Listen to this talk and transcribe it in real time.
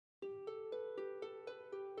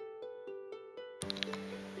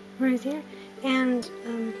right here. And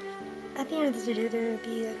at the end of this video there will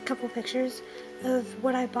be a couple pictures of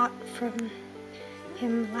what I bought from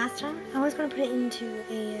him last time. I was going to put it into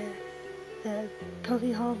the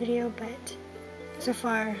Poke haul video, but so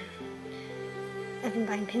far I've been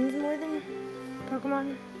buying pins more than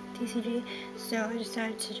Pokemon TCG, so I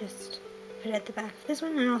decided to just put it at the back of this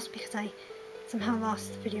one, and also because I somehow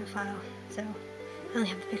lost the video file, so I only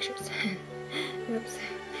have the pictures. Oops.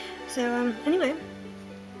 So anyway,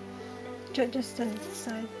 just a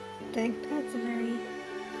side thing. That's a very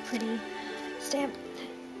pretty stamp.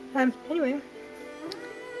 Anyway,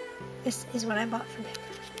 this is what I bought from him.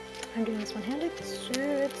 I'm doing this one-handed, so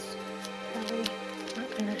it's probably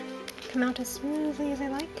not gonna come out as smoothly as I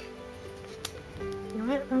like. You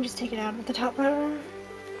know what? I'm just taking it out of the top one.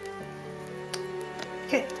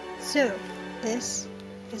 Okay, so this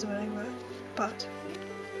is what I bought.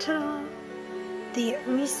 Ta-da! The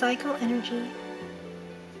Recycle Energy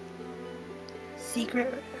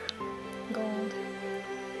Secret Gold.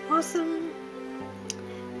 Awesome!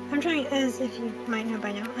 I'm trying, as if you might know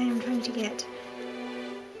by now, I am trying to get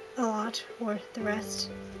a lot, or the rest,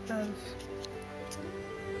 of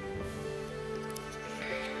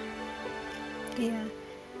the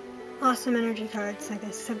awesome energy cards, I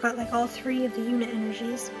guess. I've got like all 3 of the unit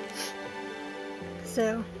energies.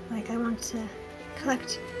 So, like, I want to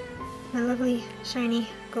collect my lovely shiny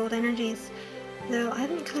gold energies. Though I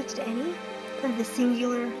haven't collected any of the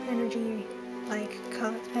singular energy, like,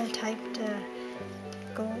 typed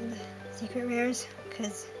gold secret rares,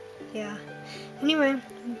 because, yeah. Anyway,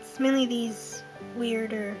 it's mainly these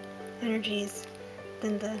weirder energies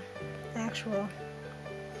than the actual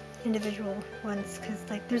individual ones, because,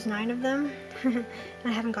 like, there's 9 of them, and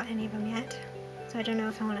I haven't got any of them yet. So I don't know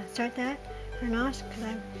if I want to start that or not, because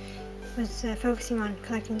I was focusing on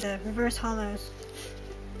collecting the reverse hollows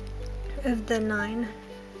of the 9,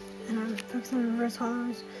 and I'm focusing on the reverse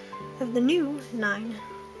hollows of the new 9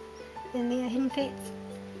 in the Hidden Fates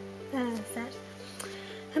set.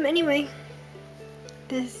 Anyway,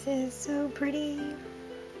 this is so pretty,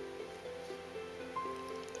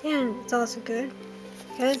 and it's also good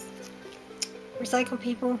because recycle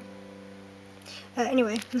people.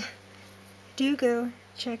 Anyway, do go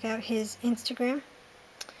check out his Instagram.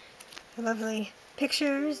 Lovely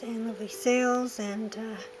pictures and lovely sales, and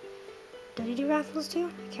did he do raffles too?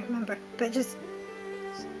 I can't remember, but just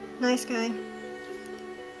nice guy,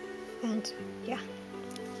 and yeah,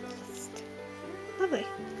 just lovely.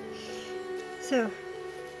 So,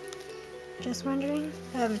 just wondering,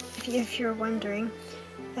 if you're wondering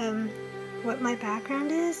what my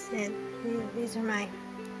background is, these are my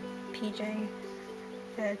PJ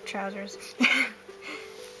trousers.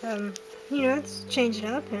 You know, let's change it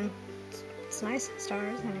up, and it's nice.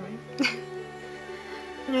 Stars, anyway.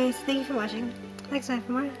 Anyways, thank you for watching. Like, subscribe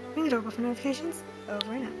for more. Ring the doorbell for notifications.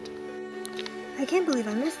 Over and out. I can't believe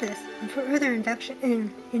I missed this. And for further inspection,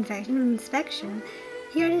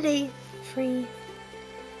 he added a free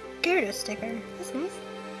Gyarados sticker. That's nice.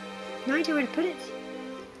 No idea where to put it.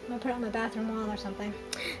 I'm gonna put it on my bathroom wall or something.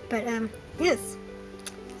 But, yes.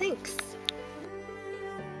 Thanks.